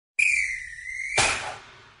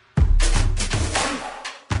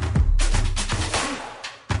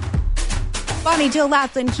Bonnie Jill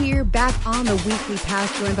Laflin here, back on the Weekly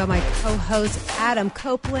Pass, joined by my co-host Adam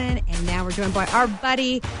Copeland, and now we're joined by my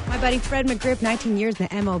buddy Fred McGriff, 19 years in the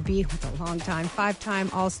MLB, with a long time, 5-time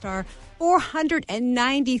All-Star,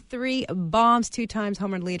 493 bombs, 2 times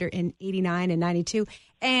home run leader in 89 and 92,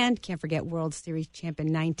 and can't forget World Series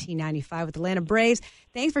champion 1995 with the Atlanta Braves.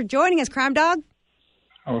 Thanks for joining us, Crime Dog.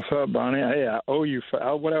 What's up, Bonnie? Hey, I owe you.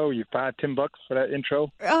 What I owe you? $5-10 for that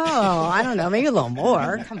intro? Oh, I don't know, maybe a little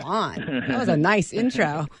more. Come on, that was a nice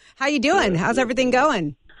intro. How you doing? How's everything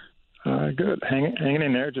going? Good. Hanging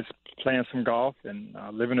in there, just playing some golf and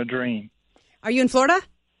living a dream. Are you in Florida?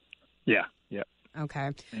 Yeah.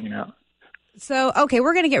 Okay. Hanging out. So, okay,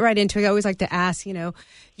 we're going to get right into it. I always like to ask,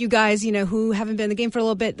 you guys, who haven't been in the game for a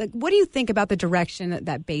little bit, like, what do you think about the direction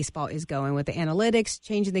that baseball is going with the analytics,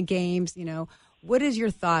 changing the games? What is your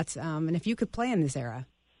thoughts? And if you could play in this era?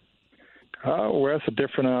 Well, it's a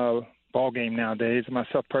different ball game nowadays.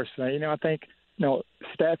 Myself personally, I think,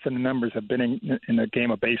 stats and the numbers have been in the game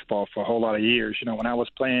of baseball for a whole lot of years. When I was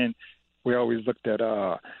playing, we always looked at,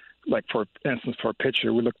 like, for instance, for a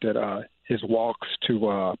pitcher, we looked at his walks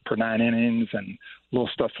to per 9 innings and little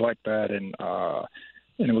stuff like that. And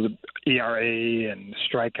it was ERA and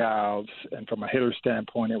strikeouts. And from a hitter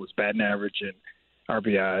standpoint, it was batting average and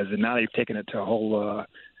RBIs, and now they've taken it to a whole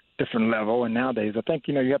different level. And nowadays, I think,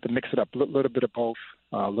 you have to mix it up, a little bit of both,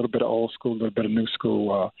 a little bit of old school, a little bit of new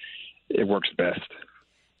school. It works best.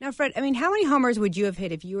 Now, Fred, how many homers would you have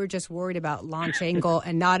hit if you were just worried about launch angle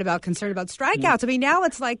and not concerned about strikeouts? Now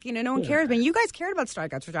it's like, no one cares. You guys cared about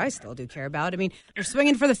strikeouts, which I still do care about. They're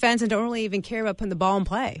swinging for the fence and don't really even care about putting the ball in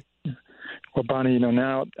play. Well, Bonnie,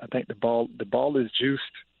 now I think the ball is juiced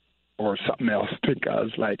or something else,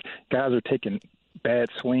 because, like, guys are taking bad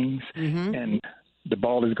swings, and the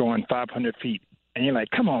ball is going 500 feet. And you're like,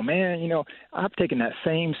 come on, man. I've taken that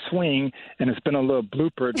same swing, and it's been a little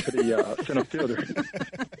blooper to the center fielder.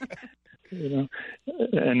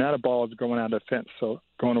 And now the ball is going out of the fence,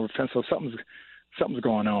 going over the fence. So something's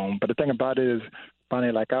going on. But the thing about it is,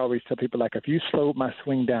 Bonnie, like I always tell people, like, if you slowed my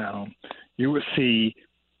swing down, you would see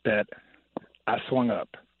that I swung up.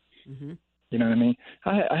 Mm-hmm. You know what I mean?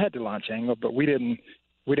 I had the launch angle, but we didn't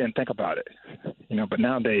think about it, but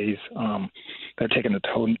nowadays they're taking it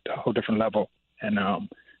to a whole different level, and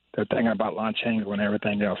they're thinking about launch angle and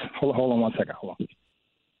everything else. Hold on 1 second. Hold on.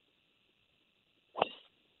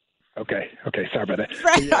 Okay, sorry about that.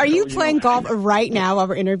 Fred, are you playing golf right now while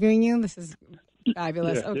we're interviewing you? This is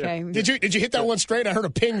fabulous. Yeah, okay. Yeah. Did you hit that one straight? I heard a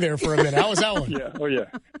ping there for a minute. How was that one? Yeah.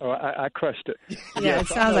 I crushed it. Yeah, it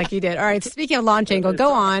sounds like you did. All right, speaking of launch angle,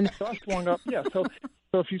 go on. So I swung up. Yeah, so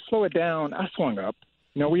if you slow it down, I swung up.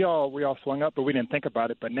 We all swung up, but we didn't think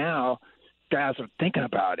about it. But now guys are thinking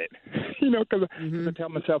about it, because I tell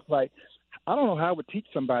myself, like, I don't know how I would teach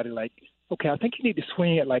somebody, like, okay, I think you need to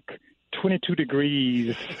swing at, like, 22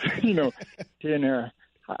 degrees, here and there.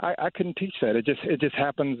 I couldn't teach that. It just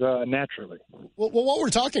happens naturally. Well, while we're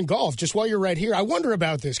talking golf, just while you're right here, I wonder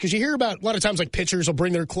about this, because you hear about a lot of times, like, pitchers will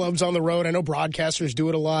bring their clubs on the road. I know broadcasters do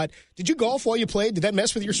it a lot. Did you golf while you played? Did that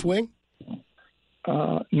mess with your swing?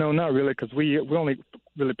 No, not really, because we only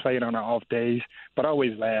really played on our off days. But I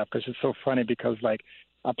always laugh because it's so funny because, like,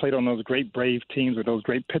 I played on those great Brave teams with those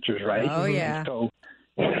great pitchers, right? Oh, yeah.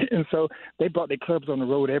 And so they brought their clubs on the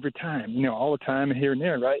road every time, all the time, here and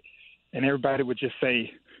there, right? And everybody would just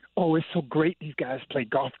say, oh, it's so great these guys play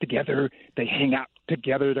golf together. They hang out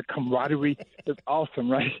together. The camaraderie is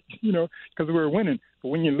awesome, right? Because we were winning. But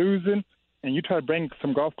when you're losing and you try to bring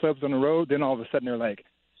some golf clubs on the road, then all of a sudden they're like,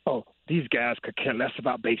 oh, these guys could care less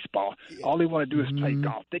about baseball. All they want to do is play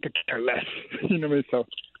golf. They could care less. So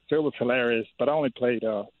it was hilarious. But I only played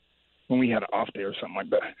when we had an off day or something like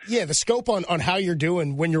that. Yeah, the scope on how you're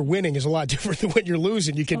doing when you're winning is a lot different than when you're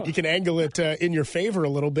losing. You can angle it in your favor a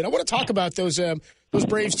little bit. I want to talk about those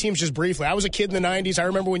Braves teams just briefly. I was a kid in the 90s. I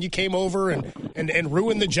remember when you came over and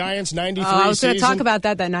ruined the Giants 93 season. I was going to talk about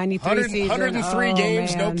that 93 season. 103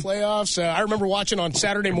 games, no playoffs. I remember watching on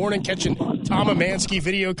Saturday morning, catching Tom Amansky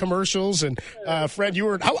video commercials. And Fred,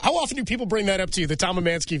 how often do people bring that up to you, the Tom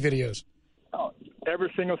Amansky videos? Oh,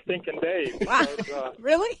 every single stinking day. Wow. Because,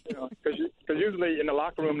 really? Because usually in the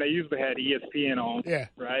locker room, they usually had ESPN on,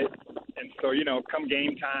 right? And so, come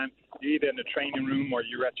game time, you're either in the training room or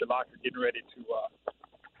you're at your locker getting ready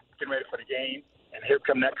for the game, and here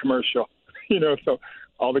come that commercial, so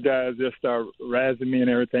all the guys just start razzing me and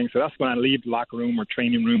everything. So that's when I leave the locker room or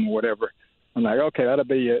training room or whatever. I'm like, okay, that'll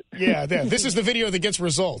be it. Yeah, this is the video that gets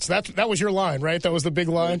results. That was your line, right? That was the big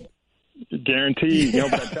line? Guaranteed.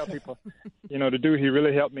 But I tell people, the dude, he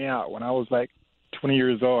really helped me out. When I was like 20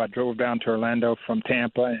 years old, I drove down to Orlando from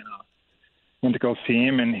Tampa and went to go see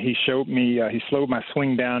him, and he showed me, he slowed my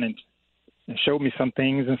swing down in and showed me some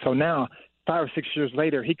things. And so now, 5 or 6 years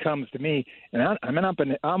later, he comes to me, and I'm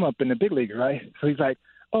up in the big league, right? So he's like,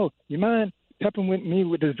 "Oh, you mind helping with me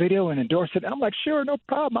with this video and endorse it?" I'm like, "Sure, no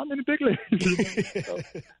problem. I'm in the big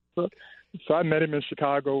league." So I met him in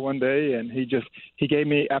Chicago one day, and he gave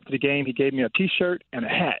me, after the game, he gave me a T-shirt and a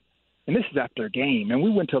hat. And this is after a game. And we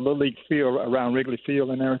went to a little league field around Wrigley Field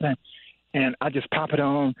and everything. And I just pop it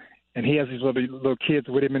on, and he has these little kids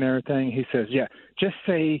with him and everything. He says, "Yeah, just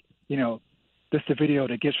say, this is the video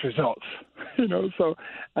that gets results." So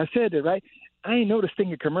I said that, right? I ain't know this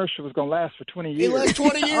thing, a commercial, was going to last for 20 years. It lasts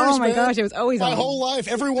 20 years, Oh, my man. gosh, it was always My on. whole life,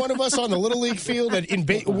 every one of us on the Little League field,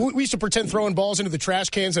 we used to pretend throwing balls into the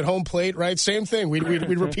trash cans at home plate, right? Same thing. We'd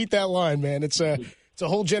repeat that line, man. It's a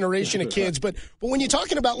whole generation of kids. But when you're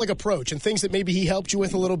talking about, like, approach and things that maybe he helped you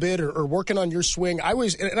with a little bit or working on your swing,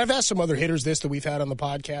 and I've asked some other hitters this that we've had on the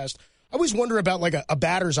podcast, I always wonder about, like, a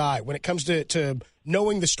batter's eye when it comes to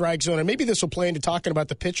knowing the strike zone. And maybe this will play into talking about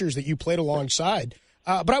the pitchers that you played alongside.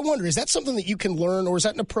 But I wonder, is that something that you can learn, or is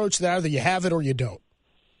that an approach that either you have it or you don't?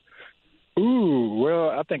 Ooh, well,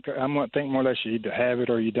 I think more or less you either have it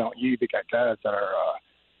or you don't. You either got guys that are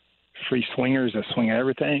free swingers that swing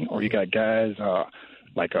everything, or you got guys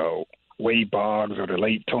like Wade Boggs or the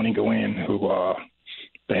late Tony Gwynn who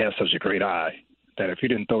they have such a great eye that if you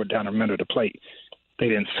didn't throw it down the middle of the plate, they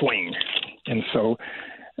didn't swing. And so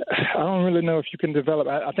I don't really know if you can develop.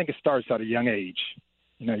 I think it starts at a young age.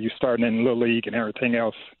 You're starting in Little League and everything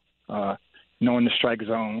else, knowing the strike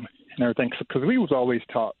zone and everything. Because we was always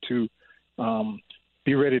taught to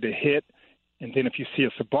be ready to hit, and then if you see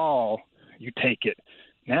it's a ball, you take it.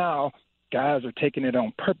 Now, guys are taking it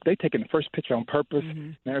on purpose. They're taking the first pitch on purpose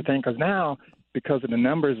and everything. Because now, because of the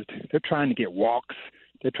numbers, they're trying to get walks.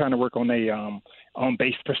 They're trying to work on their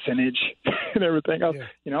on-base percentage and everything else.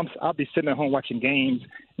 Yeah. I'll be sitting at home watching games,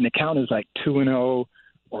 and the count is like 2-0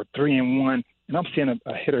 or 3-1. And I'm seeing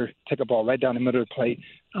a hitter take a ball right down the middle of the plate.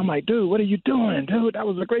 I'm like, "Dude, what are you doing, dude? That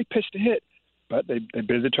was a great pitch to hit." But they're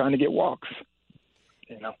busy trying to get walks.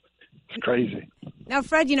 It's crazy. Now,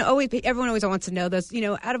 Fred, everyone always wants to know this.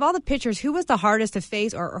 Out of all the pitchers, who was the hardest to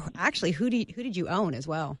face, or actually, who did you own as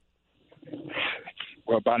well?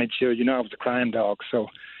 Well, Bonnie Chill, I was a crime dog, so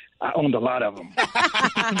I owned a lot of them.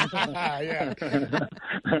 Yeah.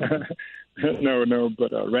 No,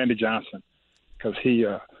 but Randy Johnson, because he.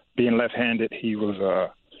 Being left-handed, he was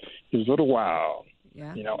a little wild,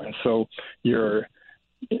 and so your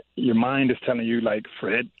mind is telling you, like,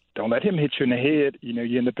 "Fred, don't let him hit you in the head.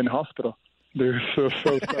 You end up in the hospital." So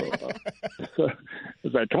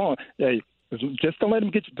it's like, come on, hey, just don't let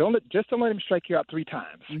him get you. Just don't let him strike you out 3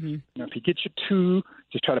 times. Mm-hmm. If he gets you 2,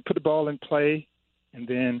 just try to put the ball in play, and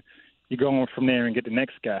then you go on from there and get the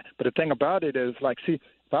next guy. But the thing about it is, like, see,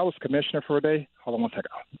 if I was commissioner for a day, hold on one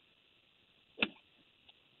second.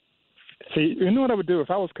 See, you know what I would do if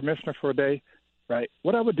I was commissioner for a day, right?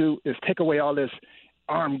 What I would do is take away all this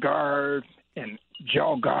arm guard and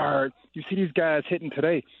jaw guard. You see these guys hitting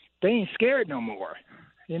today, they ain't scared no more.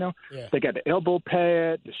 Yeah. They got the elbow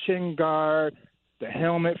pad, the shin guard, the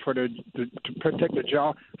helmet to protect the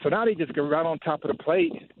jaw. So now they just go right on top of the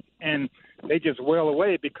plate, and they just wail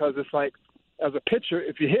away because it's like, as a pitcher,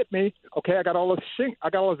 if you hit me, okay, I got all this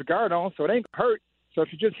guard on, so it ain't hurt. So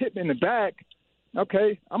if you just hit me in the back,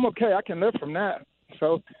 okay, I'm okay. I can live from that.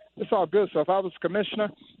 So it's all good. So if I was commissioner,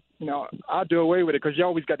 I'd do away with it because you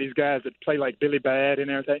always got these guys that play like Billy Bad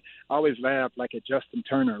and everything. I always laugh like at Justin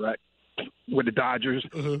Turner, right, with the Dodgers.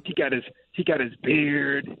 Mm-hmm. He got his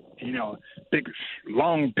beard, big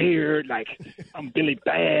long beard, like I'm Billy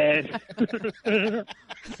Bad.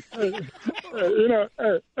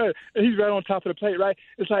 He's right on top of the plate, right?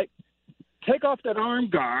 It's like, take off that arm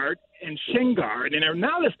guard and shin guard, and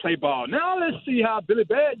now let's play ball. Now let's see how Billy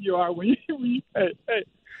Bad you are when you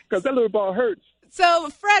because that little ball hurts. So,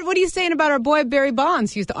 Fred, what are you saying about our boy Barry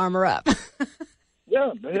Bonds, who used to armor up?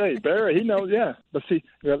 Yeah, hey, Barry, he knows, yeah. But see,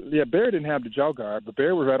 Barry didn't have the jaw guard, but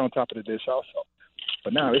Barry was right on top of the dish also.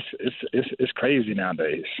 But now it's crazy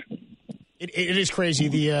nowadays. It is crazy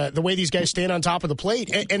the way these guys stand on top of the plate,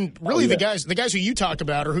 and really the guys who you talk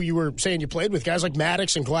about or who you were saying you played with, guys like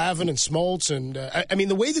Maddox and Glavine and Smoltz, and I mean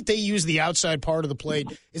the way that they use the outside part of the plate,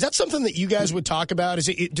 is that something that you guys would talk about?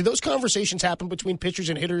 Do those conversations happen between pitchers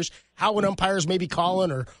and hitters? How an umpire's maybe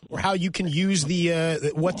calling, or how you can use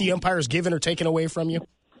the what the umpire's given or taken away from you?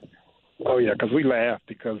 Oh yeah, because we laughed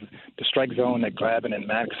because the strike zone that Glavine and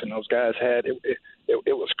Maddox and those guys had, it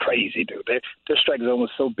was crazy, dude. Their strike zone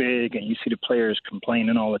was so big, and you see the players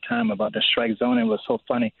complaining all the time about the strike zone. It was so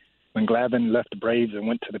funny. When Glavine left the Braves and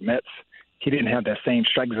went to the Mets, he didn't have that same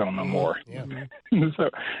strike zone no more. Yeah.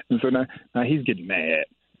 so now he's getting mad.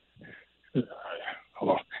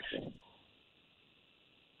 Hold on.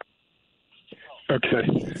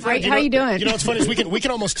 Okay. Frank, how you doing? You know what's funny is we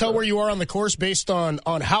can almost tell where you are on the course based on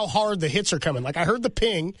how hard the hits are coming. Like I heard the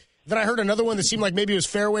ping, then I heard another one that seemed like maybe it was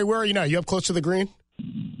fairway. Where are you now? You up close to the green?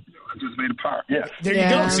 I just made a par. Yes. There you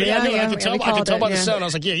go. See, I knew I could tell. I could tell by the yeah. sound. I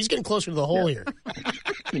was like, yeah, he's getting closer to the hole here.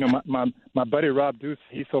 You know, my buddy Rob Deuce,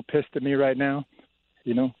 he's so pissed at me right now.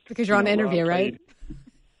 You know, Because you're on an interview, right?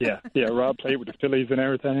 Yeah. Rob played with the Phillies and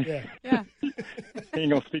everything. Yeah. He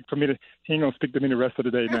ain't gonna speak for me. He ain't gonna speak to me the rest of the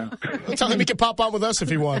day now. We'll tell him he can pop on with us if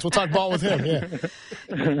he wants. We'll talk ball with him.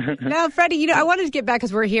 Yeah. Now, Freddie, you know, I wanted to get back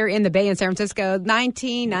because we're here in the Bay in San Francisco.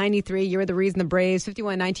 1993, you were the reason the Braves,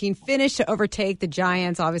 51-19, finished to overtake the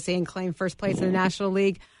Giants, obviously, and claim first place in the National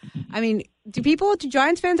League. I mean, do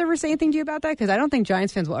Giants fans ever say anything to you about that? Because I don't think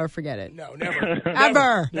Giants fans will ever forget it. No, never.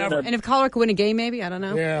 Ever. Never. And if Colorado could win a game, maybe? I don't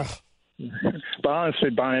know. Yeah. But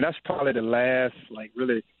honestly, Bonnie, that's probably the last,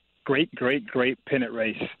 really great pennant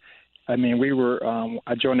race. I mean, we were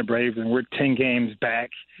I joined the Braves, and we're 10 games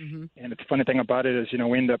back. Mm-hmm. And the funny thing about it is,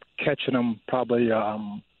 we end up catching them probably 2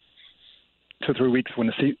 or 3 weeks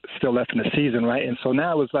when still left in the season, right? And so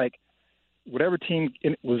now it was like whatever team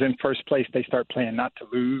was in first place, they start playing not to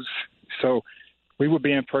lose. So we would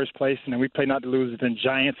be in first place, and then we play not to lose, and then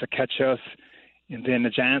Giants will catch us, and then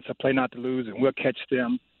the Giants will play not to lose, and we'll catch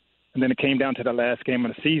them. And then it came down to the last game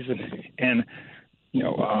of the season, and we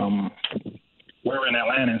were in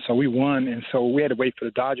Atlanta, and so we won, and so we had to wait for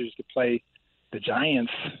the Dodgers to play the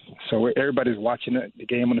Giants. So everybody's watching the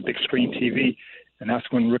game on the big screen TV, and that's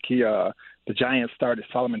when the Giants started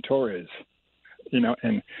Solomon Torres,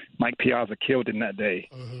 and Mike Piazza killed in that day.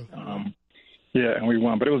 Mm-hmm. And we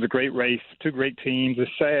won, but it was a great race. 2 great teams. It's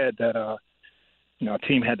sad that a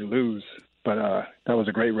team had to lose. But that was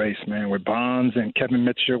a great race, man, with Bonds and Kevin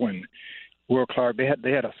Mitchell and Will Clark. They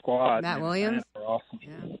had a squad. Matt Williams. They were awesome.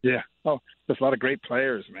 Yeah. Oh, there's a lot of great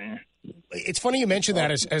players, man. It's funny you mentioned that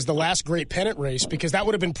as the last great pennant race because that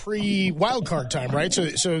would have been pre-wild card time, right? So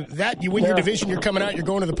that you win your division, you're coming out, you're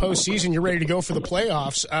going to the postseason, you're ready to go for the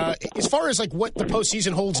playoffs. As far as what the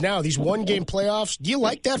postseason holds now, these one-game playoffs, do you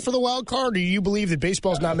like that for the wild card, or do you believe that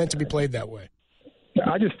baseball's not meant to be played that way?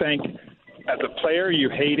 I just think as a player, you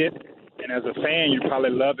hate it. And as a fan, you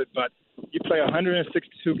probably love it, but you play 162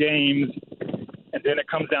 games, and then it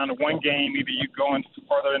comes down to one game. Either you're going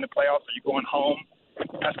further in the playoffs or you're going home.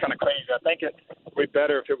 That's kind of crazy. I think it would be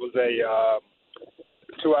better if it was a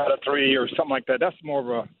 2 out of 3 or something like that. That's more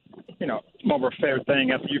of a fair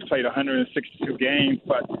thing after you've played 162 games.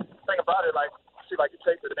 But the thing about it, you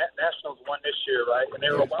take the Nationals won this year, right? And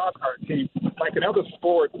they were a wild card team. Like in other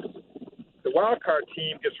sports, the wild card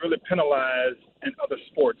team gets really penalized in other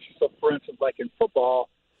sports. So, for instance, like in football,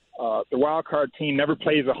 the wild card team never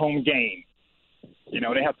plays a home game. They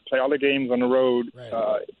have to play all the games on the road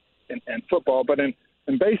in football. But in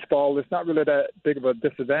baseball, it's not really that big of a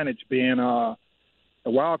disadvantage being a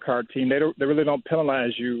wild card team. They really don't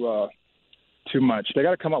penalize you too much. They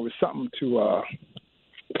got to come up with something to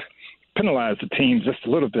penalize the teams just a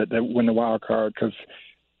little bit that win the wild card because.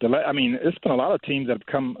 It's been a lot of teams that have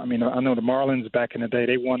come. I know the Marlins back in the day.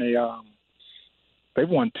 They won they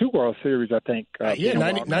won 2 World Series, I think.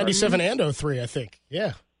 97 and 03, I think.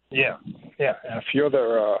 Yeah. Yeah. And a few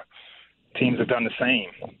other teams have done the same.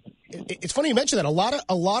 It's funny you mention that. A lot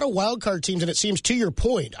of wild card teams, and it seems to your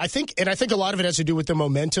point. I think a lot of it has to do with the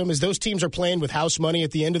momentum. As those teams are playing with house money at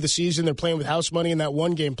the end of the season, they're playing with house money in that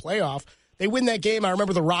one-game playoff. They win that game. I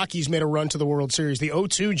remember the Rockies made a run to the World Series. The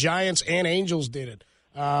 2002 Giants and Angels did it.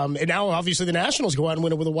 And now, obviously, the Nationals go out and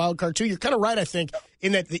win it with a wild card, too. You're kind of right, I think,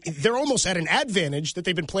 in that they're almost at an advantage that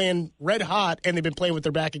they've been playing red hot and they've been playing with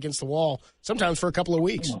their back against the wall, sometimes for a couple of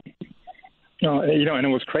weeks. And it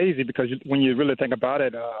was crazy because when you really think about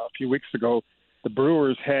it, a few weeks ago, the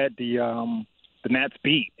Brewers had the Nats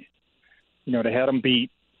beat. They had them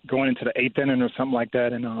beat going into the 8th inning or something like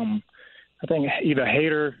that. And I think either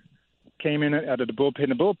Hader came in out of the bullpen.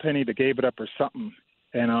 The bullpen either gave it up or something.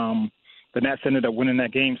 And the Nats ended up winning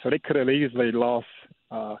that game, so they could have easily lost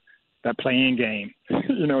that play-in game. Just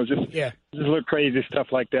little crazy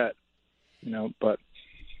stuff like that. But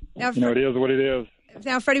now, it is what it is.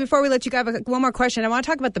 Now, Freddie, before we let you go, I have one more question. I want to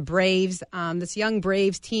talk about the Braves, this young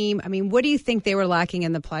Braves team. What do you think they were lacking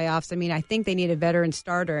in the playoffs? I think they need a veteran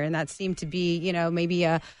starter, and that seemed to be, maybe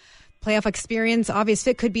a playoff experience. Obvious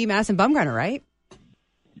fit could be Madison Bumgarner, right?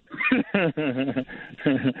 Well,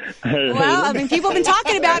 people have been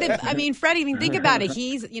talking about it. Freddie, think about it.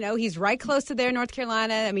 He's right close to there, North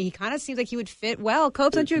Carolina. He kind of seems like he would fit well.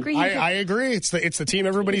 Copes, don't you agree? I agree. It's the team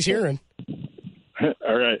everybody's hearing.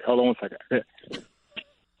 All right, hold on one second. Yeah.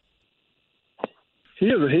 He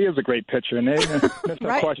is a great pitcher, and there's no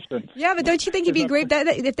right? question. Yeah, but don't you think he'd be great?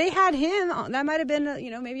 If they had him, that might have been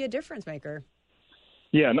maybe a difference maker.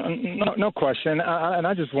 Yeah, no question. And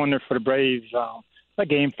I just wonder for the Braves, that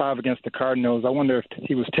Game 5 against the Cardinals, I wonder if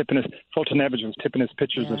he was Fulton Evans was tipping his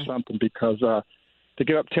pitchers or something, because to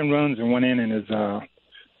give up 10 runs in one inning is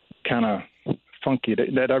kind of funky.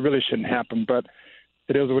 That really shouldn't happen, but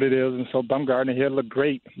it is what it is. And so Bumgarner, he'll look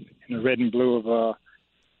great in the red and blue of the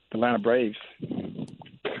Atlanta Braves.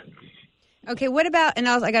 Okay, what about, and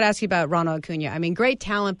I got to ask you about Ronald Acuna. I mean, great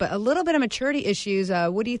talent, but a little bit of maturity issues.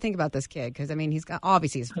 What do you think about this kid? Because, I mean,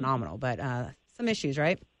 obviously he's phenomenal, but some issues,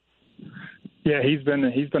 right? Yeah, he's been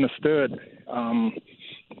a stud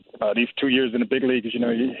these 2 years in the big leagues. You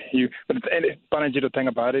know, but the thing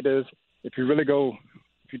about it is, if you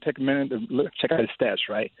take a minute to check out his stats,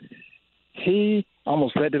 right? He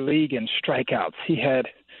almost led the league in strikeouts. He had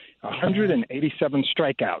 187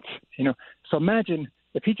 strikeouts. You know, so imagine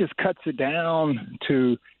if he just cuts it down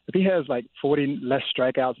to, if he has like 40 less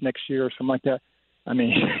strikeouts next year or something like that. I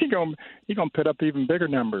mean, he's gonna put up even bigger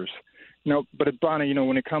numbers. You know, but Bonnie, you know,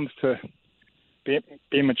 when it comes to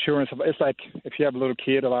being mature and stuff, it's like if you have a little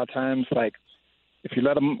kid, a lot of times, like if you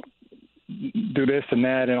let them do this and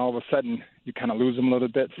that, and all of a sudden you kind of lose them a little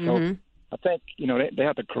bit. So I think, you know, they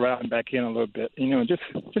have to corral them back in a little bit. You know,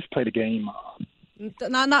 just play the game.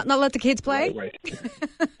 Not let the kids play. Right.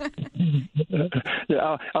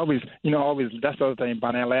 Yeah, always. That's the other thing.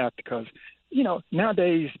 Bonnie, I laugh because, you know,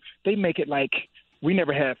 nowadays they make it like we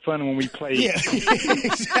never had fun when we played. Yeah,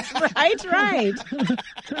 right.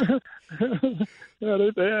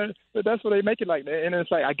 Yeah, that's what they make it like. And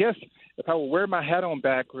it's like, I guess if I would wear my hat on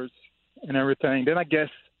backwards and everything, then I guess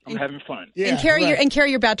I'm having fun. Yeah, and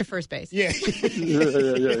carry your bat to first base. Yeah.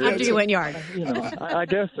 After you went yard. You know, I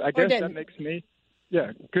guess that makes me,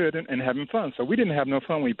 good and having fun. So we didn't have no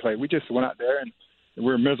fun when we played. We just went out there and we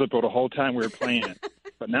were miserable the whole time we were playing.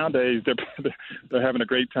 But nowadays, they're having a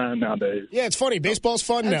great time nowadays. Yeah, it's funny. Baseball's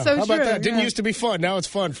fun now. So how about true, that? Didn't used to be fun. Now it's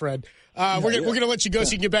fun, Fred. We're going to let you go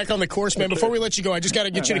so you can get back on the course, man. Before we let you go, I just got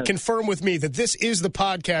to get you to confirm with me that this is the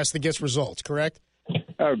podcast that gets results, correct?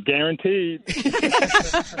 Oh, guaranteed.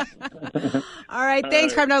 All right.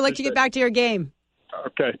 Thanks, Crime. Now I'll let you get back to your game.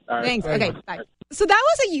 Okay. All right. Thanks. Okay. Bye. So that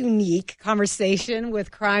was a unique conversation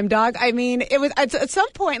with Crime Dog. I mean, it was at some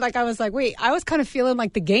point, like I was like, wait, I was kind of feeling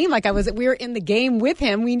like the game, like we were in the game with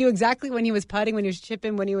him. We knew exactly when he was putting, when he was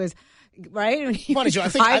chipping, when he was right. Funny, Joe. I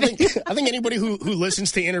think anybody who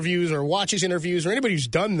listens to interviews or watches interviews or anybody who's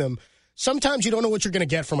done them, sometimes you don't know what you're going to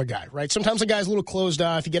get from a guy, right? Sometimes a guy's a little closed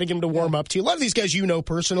off. You got to get him to warm up to you. A lot of these guys you know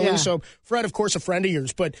personally. Yeah. So Fred, of course, a friend of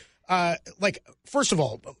yours, but. First of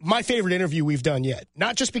all, my favorite interview we've done yet,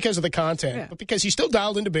 not just because of the content, but because he's still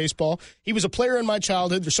dialed into baseball. He was a player in my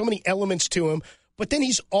childhood. There's so many elements to him. But then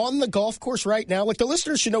he's on the golf course right now. Like, the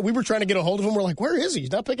listeners should know, we were trying to get a hold of him. We're like, where is he?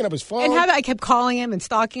 He's not picking up his phone. And I kept calling him and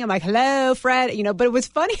stalking him, like, hello, Fred. You know, but what's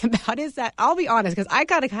funny about it is that, I'll be honest, because I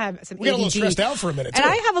got to have some ADD. We got a little stressed out for a minute, too.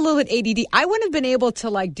 And I have a little bit ADD. I wouldn't have been able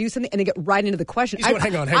to, like, do something and then get right into the question.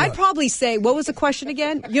 Hang on. I'd probably say, what was the question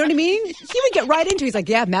again? You know what I mean? He would get right into it. He's like,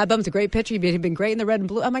 yeah, Mad Bum's a great pitcher. He'd been great in the red and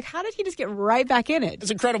blue. I'm like, how did he just get right back in it?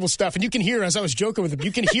 It's incredible stuff. And you can hear, as I was joking with him,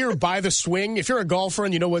 you can hear by the swing, if you're a golfer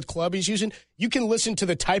and you know what club he's using, you can listen to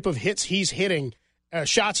the type of hits he's hitting,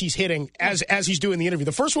 shots he's hitting as he's doing the interview.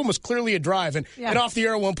 The first one was clearly a drive, and off the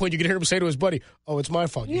air at one point you could hear him say to his buddy, "Oh, it's my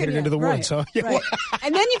fault. You hit it into the woods." Huh? Yeah. Right.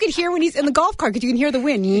 And then you could hear when he's in the golf cart because you can hear the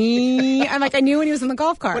wind. I'm like, I knew when he was in the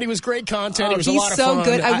golf cart. But he was great content. He was a he's lot of so fun.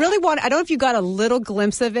 good. I don't know if you got a little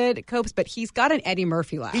glimpse of it, Copes, but he's got an Eddie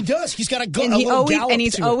Murphy laugh. He does. He's got a little gallop and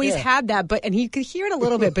he's to always it. had that. And he could hear it a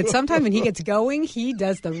little bit. But sometimes when he gets going, he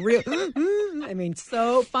does the real. I mean,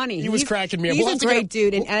 so funny. He was cracking me up. He's a great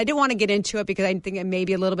dude, and I didn't want to get into it because I think it may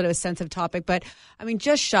be a little bit of a sensitive topic. But I mean,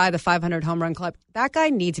 just shy of the 500 home run club. That guy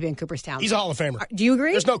needs to be in Cooperstown. He's a Hall of Famer. Do you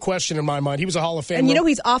agree? There's no question in my mind. He was a Hall of Famer. And you know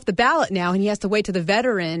he's off the ballot now, and he has to wait to the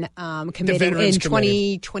veteran committee in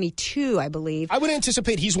 2022, I believe. I would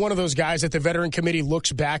anticipate he's one of those guys that the veteran committee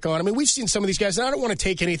looks back on. I mean, we've seen some of these guys, and I don't want to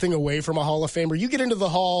take anything away from a Hall of Famer. You get into the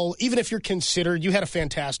Hall, even if you're considered, you had a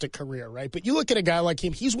fantastic career, right? But you look at a guy like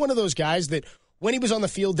him, he's one of those guys that when he was on the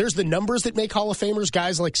field, there's the numbers that make Hall of Famers.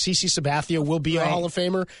 Guys like CeCe Sabathia will be a Hall of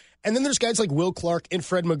Famer. And then there's guys like Will Clark and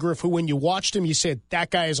Fred McGriff, who when you watched him, you said,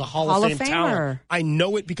 that guy is a Hall of Fame talent. I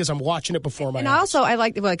know it because I'm watching it before my eyes. And also, I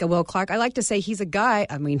like a Will Clark. I like to say he's a guy,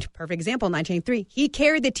 I mean, perfect example, 1983. He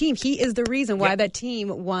carried the team. He is the reason why that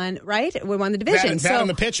team won, right? We won the division. That and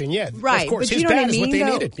the pitching, yeah. Right. Of course, but his bat is what they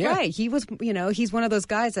needed. Yeah. Right. He was, he's one of those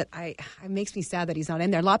guys that it makes me sad that he's not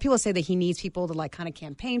in there. A lot of people say that he needs people to like kind of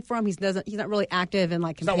campaign for him. He's not really active and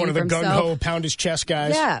like campaigning for himself. He's not one of the gung-ho, pound his chest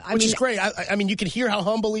guys. Yeah. Which is great. I mean, you can hear how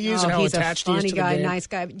humble he is and how attached he is to the game. He's a funny guy, nice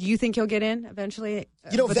guy. Do you think he'll get in eventually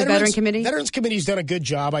with the Veterans veteran committee? Veterans Committee's done a good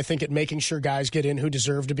job, I think, at making sure guys get in who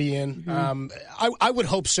deserve to be in. I would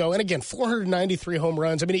hope so. And again, 493 home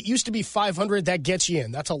runs. I mean, it used to be 500. That gets you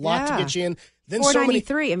in. That's a lot to get you in. Then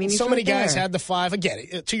 493. So many guys had the 5.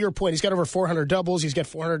 Again, to your point, he's got over 400 doubles. He's got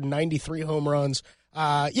 493 home runs.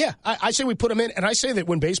 I say we put him in, and I say that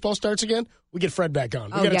when baseball starts again, we get Fred back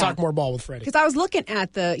on. We got to talk more ball with Freddie. Because I was looking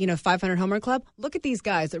at the 500 homer club. Look at these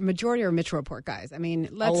guys. The majority are Mitchell Report guys. I mean,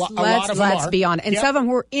 let's be honest. And some of them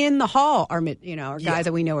who are in the hall are guys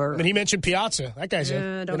that we know are. I mean, he mentioned Piazza. That guy's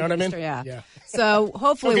in. You know what I mean? Yeah. So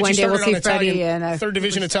hopefully one day we'll see Freddie in third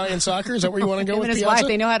division Italian soccer. Is that where you want to go with his Piazza? wife?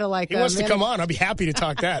 They know how to He wants to come on. I'd be happy to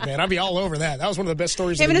talk that, man. I'd be all over that. That was one of the best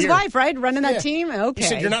stories. Him of the and his year. wife, right, running that team. Okay. He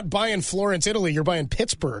said, "You're not buying Florence, Italy. You're buying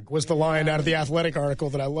Pittsburgh." Was the line out of the Athletic article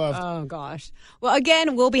that I loved. Oh gosh. Well,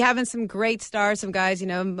 again, we'll be having some great stars, some guys,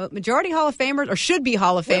 majority Hall of Famers or should be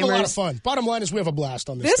Hall of Famers. We have a lot of fun. Bottom line is we have a blast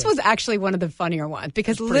on this. This was actually one of the funnier ones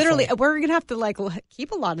because literally we're going to have to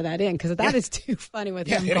keep a lot of that in because that is too funny with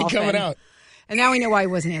him. It ain't coming out. And now we know why he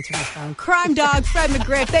wasn't answering his phone. Crime Dog, Fred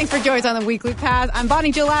McGriff. Thanks for joining us on the Weekly Pass. I'm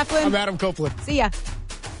Bonnie Jill Laflin. I'm Adam Copeland. See ya.